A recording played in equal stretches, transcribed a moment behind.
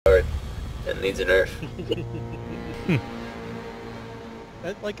It needs a nerf.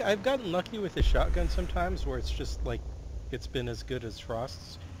 Like, I've gotten lucky with the shotgun sometimes where it's just, like, it's been as good as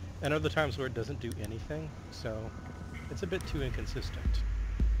Frost's, and other times where it doesn't do anything, so it's a bit too inconsistent.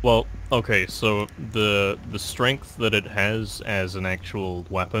 Well, okay, so the strength that it has as an actual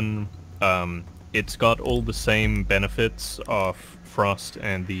weapon, it's got all the same benefits of Frost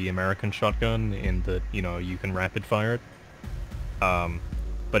and the American shotgun in that, you know, you can rapid fire it.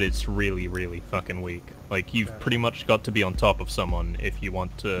 But it's really, really fucking weak. Like, you've pretty much got to be on top of someone if you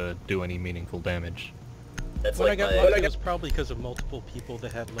want to do any meaningful damage. That's When like I got my... lucky, it was probably because of multiple people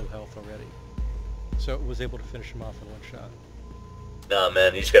that had low health already. So it was able to finish them off in one shot. Nah,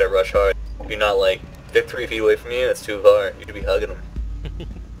 man, you just gotta rush hard. If you're not, like, 3 feet away from you, that's too far. You should be hugging them.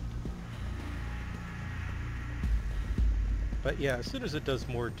 But yeah, as soon as it does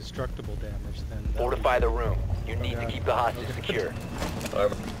more destructible damage, then... Fortify the room. You need to keep the hostage secure.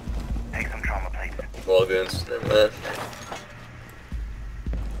 Armor. Take some trauma plates. Wallgoons. Never mind.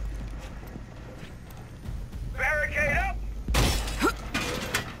 Barricade up!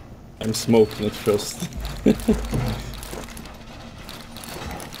 I'm smoking it first.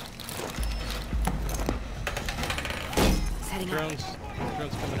 Drones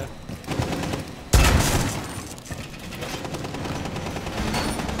coming in.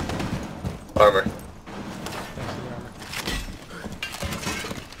 Armor. Thanks for the armor.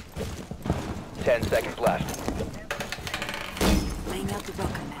 10 seconds left. Laying out the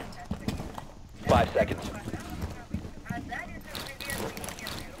welcome mat. 5 seconds.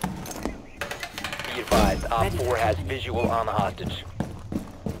 Be advised, Op 4 has visual on the hostage.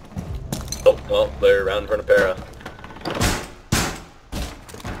 Oh, well, they're around in front of Para.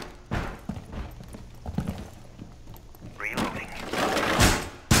 Reloading.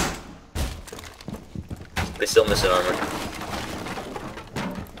 They still missing armor.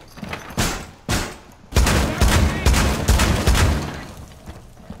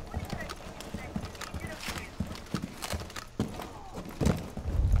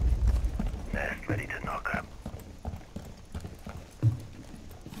 Nest ready to knock up.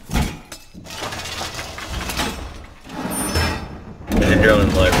 There's a drone in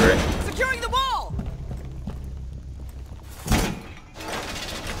the library. Securing the wall!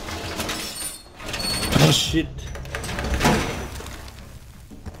 Oh shit.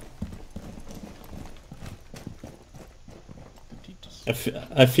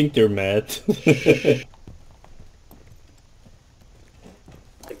 I think they're mad. I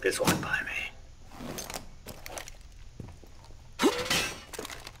think this one by me.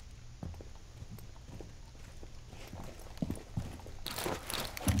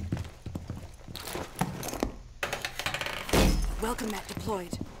 Welcome mat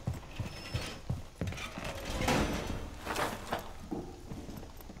deployed.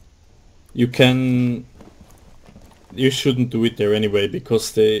 You shouldn't do it there anyway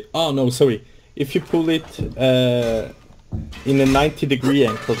because they... Oh no, sorry. If you pull it in a 90-degree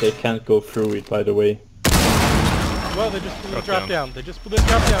angle, they can't go through it, by the way. Well, they just blew the drop down. They just blew the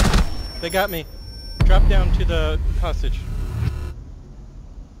drop down. They got me. Drop down to the hostage.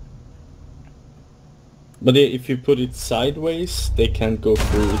 But if you put it sideways, they can't go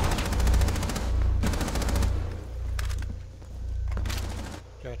through it.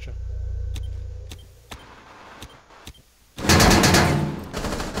 Gotcha.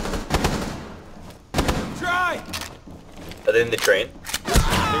 Try! Are they in the train?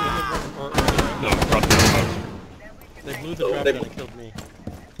 No, drop down. They blew the drop down and killed me.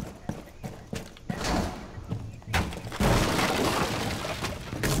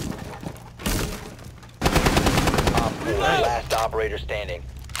 Op 4, last operator standing.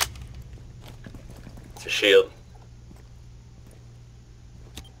 It's a shield.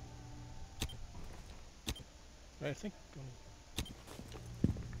 I think...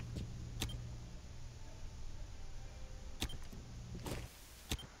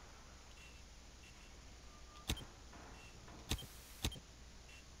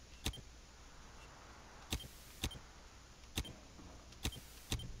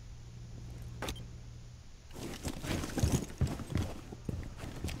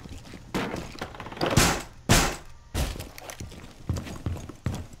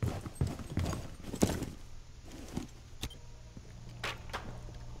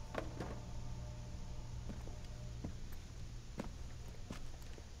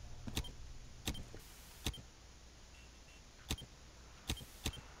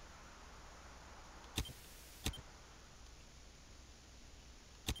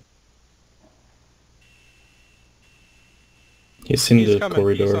 He's in the coming.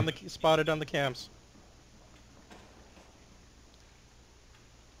 corridor. He's on the, spotted on the cams.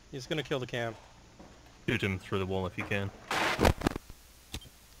 He's gonna kill the cam. Shoot him through the wall if you can.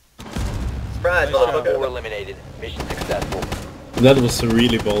 Surprise, Nice job. Op 4 motherfucker. eliminated. Mission successful. That was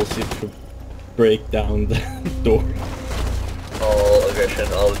really ballsy to break down the door. All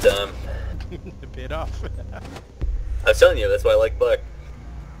aggression, all the time. It paid off. I was telling you, that's why I like Buck.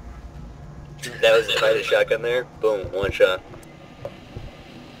 That was if I had a shotgun there, boom, one shot.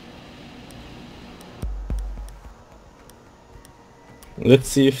 Let's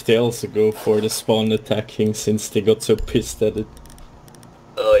see if they also go for the spawn attacking since they got so pissed at it.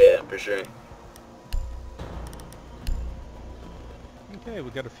 Oh yeah, for sure. Okay,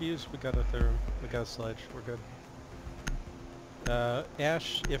 we got a fuse, we got a therm, we got a sledge, we're good.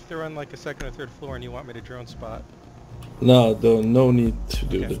 Ash, if they're on like a second or third floor and you want me to drone spot, No, no need to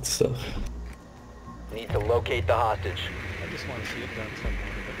do Okay. that stuff. Need to locate the hostage. I just want to see it done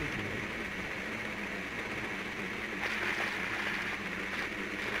somewhere, but we can wait.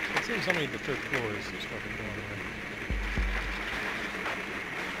 It seems only the third floor is starting going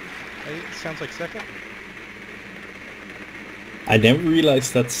on. It sounds like second? I never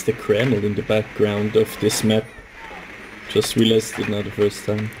realized that's the Kreml in the background of this map. Just realized it now the first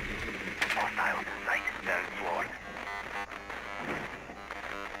time. Hostile sight third floor.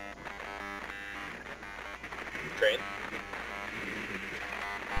 Train.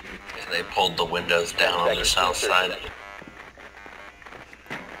 They pulled the windows down on the Seconds to south side. insertion.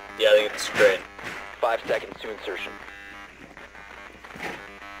 Yeah, I think it's train. 5 seconds to insertion.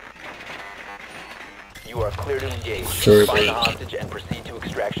 You are clear to engage. Sure. Find the hostage and proceed to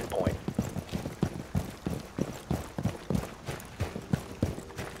extraction point.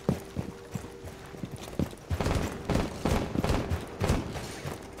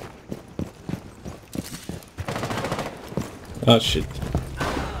 Ah shit.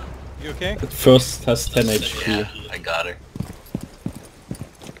 You okay? At first has 10 HP. Yeah, I got her.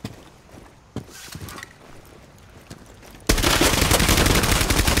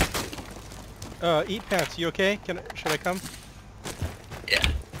 Eat Pants, you okay? Should I come? Yeah.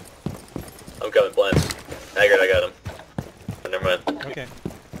 I'm coming, Blance. Haggard, I got him. Oh, never mind. Okay.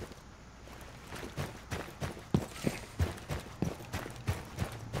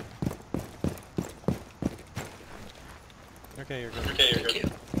 Okay, you're good. Thank you.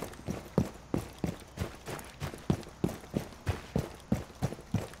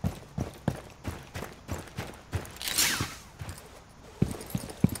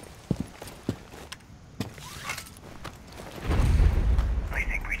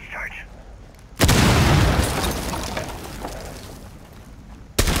 Placing breach charge.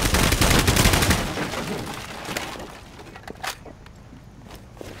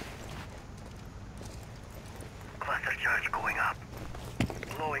 Cluster charge going up.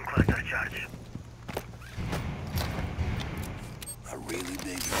 Blowing cluster charge.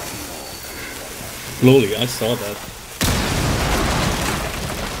 Loli, I saw that.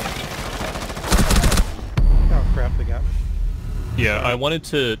 Oh crap, they got me. Yeah, I wanted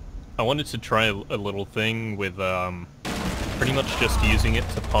to try a little thing with pretty much just using it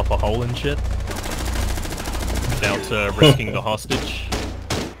to pop a hole in shit without risking the hostage.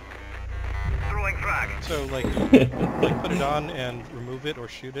 Throwing frag. So like put it on and remove it or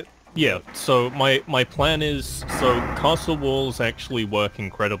shoot it? Yeah, so my plan is, so castle walls actually work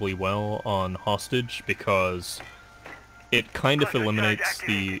incredibly well on hostage because it kind of eliminates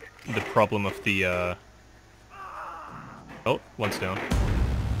the problem of the oh, one's down.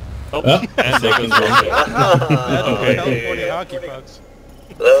 Oh, Ah, and there goes second one. That's Okay. California hockey, folks.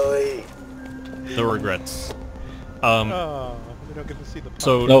 Chloe. the regrets. Oh, we don't get to see the puck.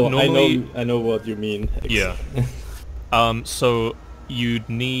 So No, normally, I know what you mean. yeah. So you'd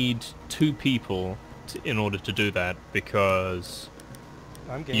need 2 people in order to do that because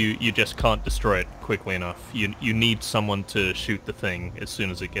I'm game. you just can't destroy it quickly enough. You need someone to shoot the thing as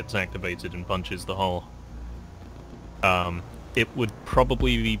soon as it gets activated and punches the hole. It would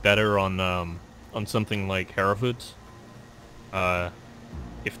probably be better on something like Hereford,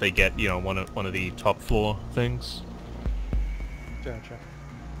 if they get, you know, one of the top floor things. Gotcha.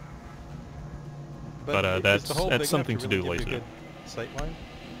 But, is that's- the hole that's big something enough to really do give you a later. good sight line?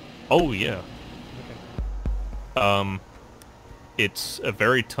 Oh yeah. Okay. It's a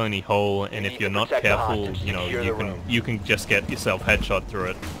very tiny hole, and need if you're to not protect the careful, hostage. you know, Secure the room. you can just get yourself headshot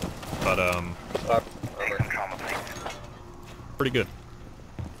through it. But Take some trauma plates. pretty good.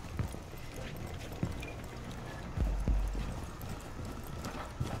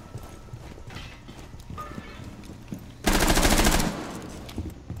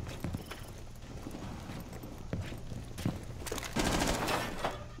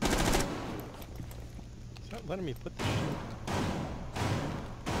 It's not letting me put the shit.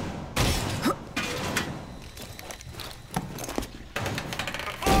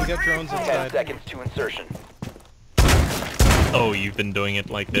 got drones 10 inside. seconds to insertion. Oh, you've been doing it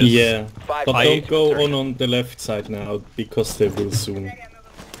like this? Yeah, 5 but seconds don't to go insertion. on the left side now, because they will soon.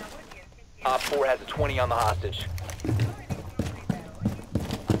 Op 4 has a 20 on the hostage.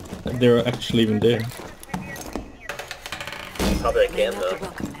 They're actually even there. Top of that Laying cam out the though.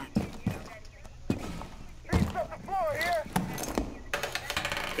 welcome mat.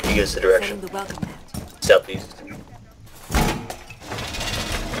 If you guess the Setting direction. the welcome mat. Southeast.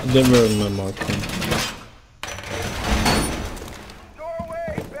 They were in my marking.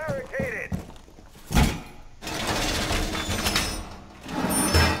 Doorway barricaded.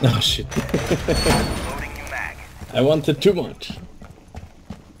 Oh shit. Loading new mag. I wanted too much.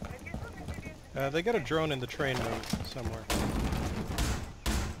 They got a drone in the train node somewhere.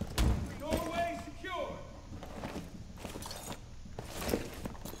 Doorway secure.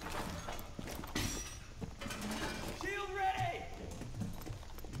 Shield ready.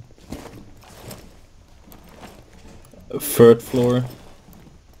 Third floor.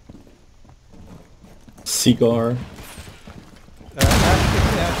 Cigar.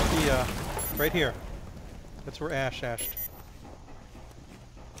 Ash, right here. That's where Ash ashed.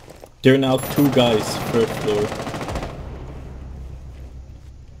 There are now 2 guys, third floor.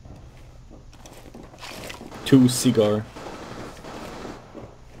 2 cigar.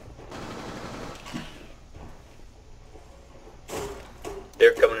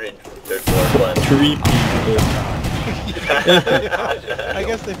 They're coming in third floor. 3 people. I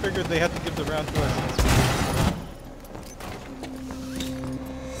guess they figured they had to give the round to us.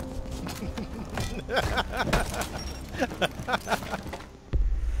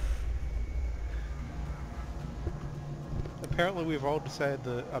 Apparently we've all decided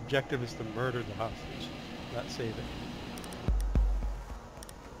the objective is to murder the hostage, not save it.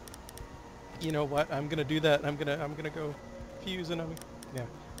 You know what? I'm gonna do that. I'm gonna go fuse and yeah.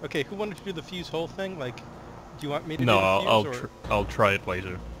 Okay, who wanted to do the fuse whole thing? Like, do you want me to No, do I'll the fuse I'll try it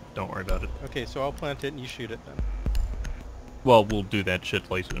later. Don't worry about it. Okay, so I'll plant it and you shoot it then. Well, we'll do that shit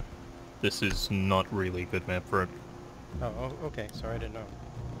later. This is not really a good map for it. Oh, okay. Sorry, I didn't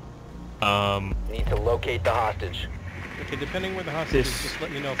know. Need to locate the hostage. Okay, depending where the hostage is, This- just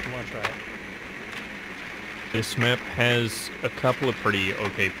let me know if you want to try it. This map has a couple of pretty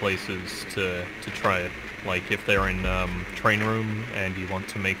okay places to try it. Like if they're in train room and you want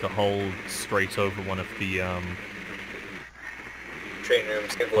to make a hole straight over one of the Train room,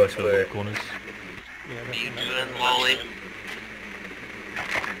 second floor square. corners. Yeah, What are you definitely. doing, Wally?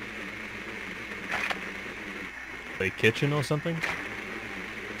 A kitchen or something?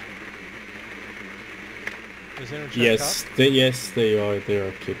 Is there a check Yes, top? they are. They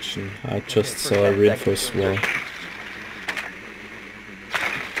are kitchen. I just for saw a 10 reinforced seconds to wall. insertion.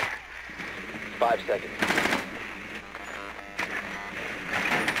 5 seconds.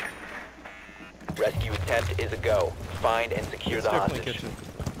 Rescue attempt is a go. Find and secure It's the definitely hostage. kitchen.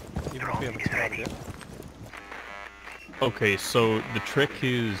 Even if we haven't spotted it. Okay, so the trick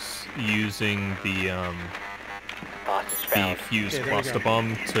is using the Hostage found. fuse Okay, there we cluster go.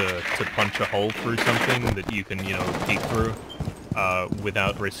 bomb to punch a hole through something that you can, you know, peek through,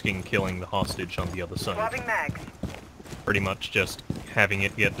 without risking killing the hostage on the other side. Swapping mags. Pretty much just having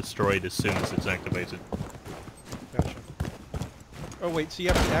it get destroyed as soon as it's activated. Gotcha. Oh wait, so you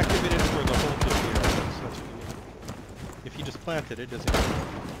have to activate it for the whole to appear. That's what you need. If you just plant it, it doesn't.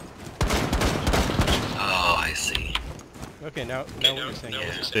 Oh, I see. Okay, now what you're saying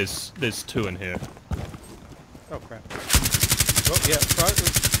is. There's 2 in here. Oh crap. Oh yeah, Frost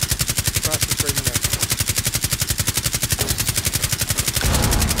is right in there.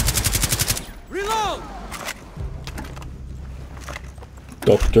 Reload!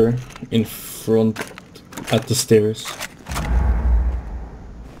 Doctor in front at the stairs.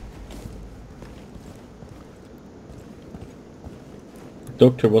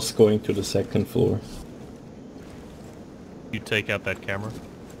 Doctor was going to the second floor. You take out that camera.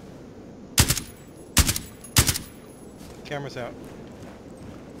 Camera's out.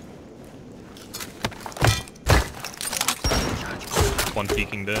 One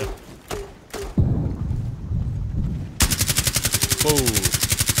peeking there. Whoa!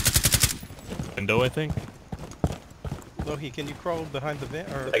 Window, I think? Lohi, can you crawl behind the van?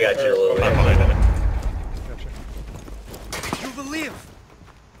 Or, I got you a little I'm bit. behind it. Gotcha. You believe.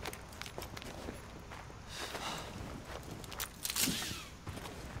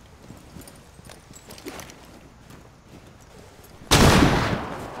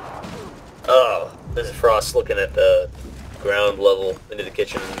 Oh, this is Frost looking at the ground level into the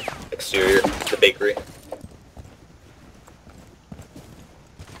kitchen exterior, the bakery.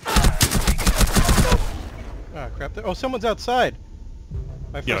 Ah, crap. Oh, someone's outside!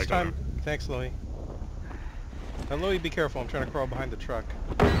 My Yeah, I first got time... Thanks, Louie. Now, Louie, be careful. I'm trying to crawl behind the truck.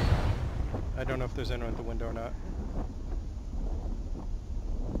 I don't know if there's anyone at the window or not.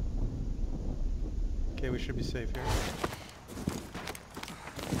 Okay, we should be safe here.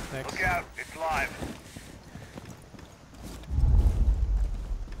 Thanks. Look out, it's live.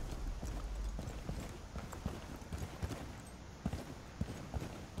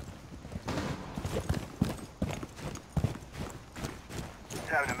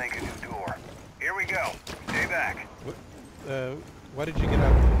 Time to make a new door. Here we go. Stay back. Why did you get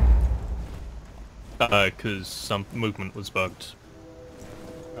out? Cause some movement was bugged.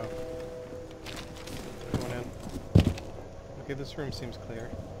 Oh. Going in. Okay, this room seems clear.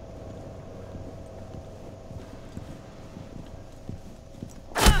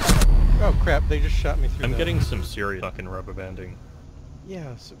 Oh crap, they just shot me through I'm the... getting some serious fucking rubber banding. Yeah,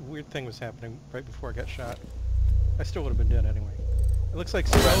 a weird thing was happening right before I got shot. I still would have been dead anyway. It looks like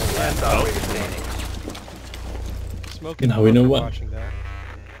smoke Last and... operator standing. Smoke and Now we know Buck are what. watching that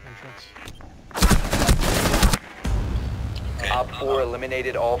entrance. Op 4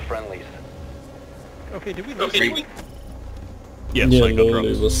 eliminated all friendlies. Okay, did we lose Okay. anyone? Yes, Yeah, I got Loli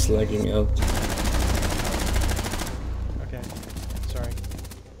dropped. was lagging out. Okay, sorry.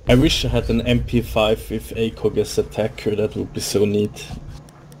 I wish I had an MP5 with ACOG as attacker, that would be so neat.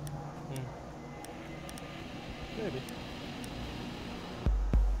 Maybe.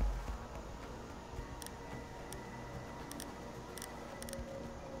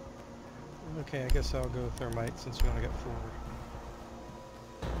 Okay, I guess I'll go thermite since we only got 4.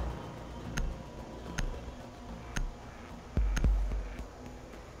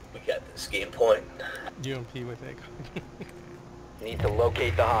 We got this game point. UMP with ACOG. Need to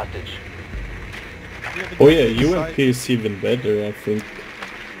locate the hostage. Oh yeah, UMP is even better, I think.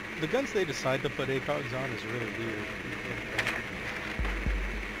 The guns they decide to put ACOGs on is really weird.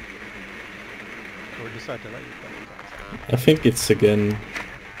 Or decide to let you put ACOGs on. I think it's again...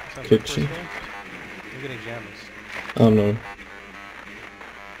 Sounds Kitchen. like you're getting jammers. Oh no.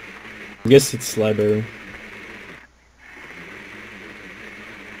 I guess it's library.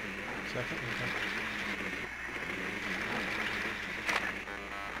 Second?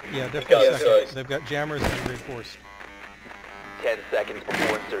 Okay. Yeah, definitely Yeah, second. so- They've got jammers and reinforced. 10 seconds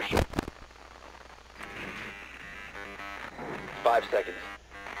before insertion. 5 seconds.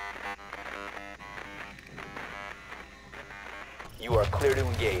 You are clear to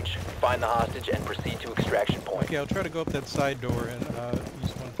engage. Find the hostage and proceed to extraction point. Okay, I'll try to go up that side door and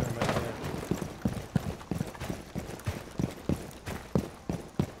use one thermite there.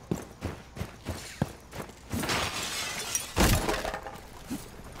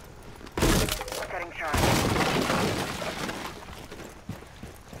 Cutting charge.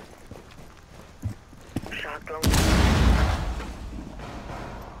 Shotgun.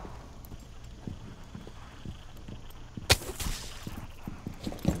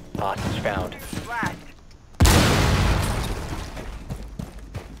 Hostage found. Blast.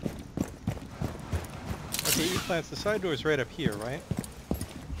 Okay, E-plants, the side door is right up here, right?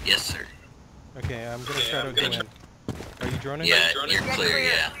 Yes, sir. Okay, I'm gonna try to go in. Are you droning? Yeah, you're clear,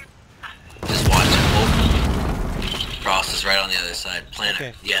 yeah. Just watch it. Oh. Frost is right on the other side. Plant it.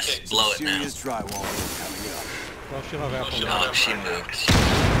 Okay. Yes, blow it now. drywall coming up. Well, she'll have apple. Oh, she moved.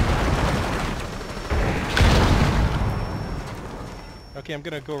 Okay, I'm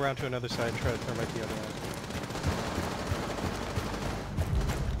gonna go around to another side and try to thermite the other one.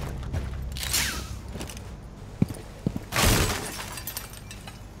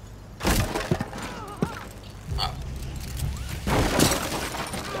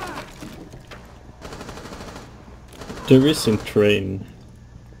 There is in train.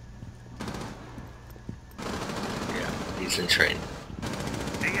 Yeah, he's in train.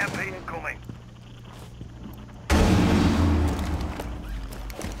 EMP incoming.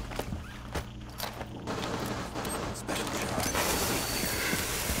 Special charge.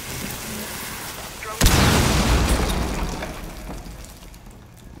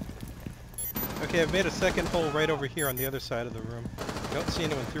 Okay, I've made a second hole right over here on the other side of the room. Don't see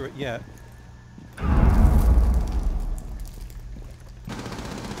anyone through it yet.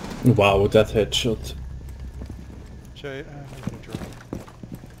 Wow, that headshot. I'm gonna draw.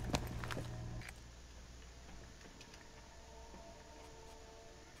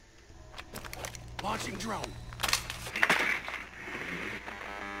 Launching drone.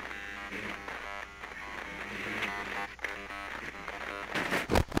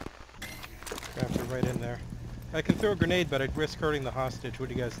 Crafter right in there. I can throw a grenade, but I'd risk hurting the hostage. What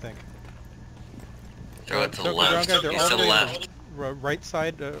do you guys think? Throw it to the Throw left. ground guy, they're He's all to the the way on left. the right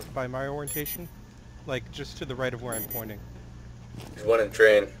side by my orientation. Like, just to the right of where I'm pointing. There's one in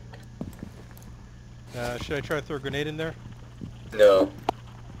train. Should I try to throw a grenade in there? No.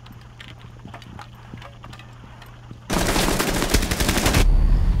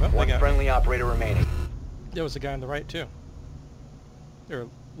 Well, One friendly operator remaining. there was a guy on the right too. Or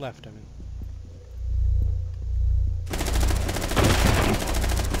left, I mean.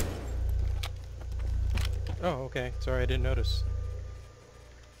 Oh, okay. Sorry, I didn't notice.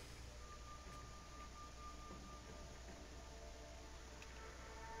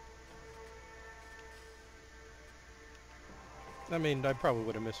 I mean, I probably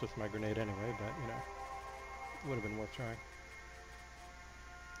would have missed with my grenade anyway, but, you know, it would have been worth trying.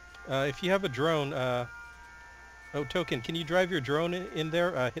 If you have a drone, oh, Token, can you drive your drone in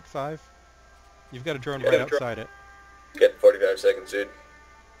there? Hit 5. You've got a drone right outside it. Get 45 seconds, dude.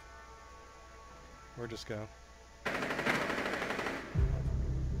 Or just go.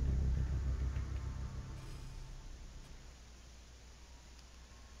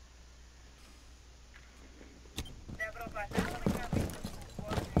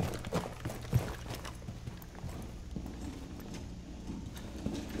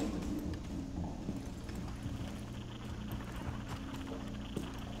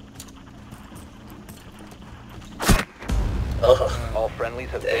 Oh, All friendlies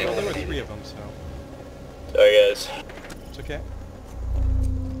have been Well, there were 3 eliminated. of them, so sorry guys. it's okay.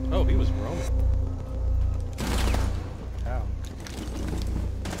 Oh, he was roaming. Ow.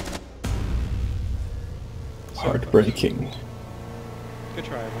 Sorry, Heartbreaking. folks. Good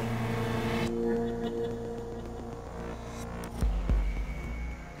try, everyone.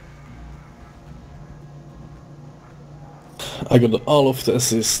 I got all of the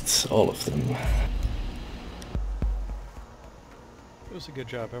assists, all of them. It was a good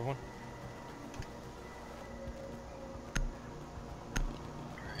job, everyone.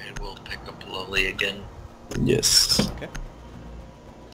 Alright, we'll pick up Lolly again. Yes.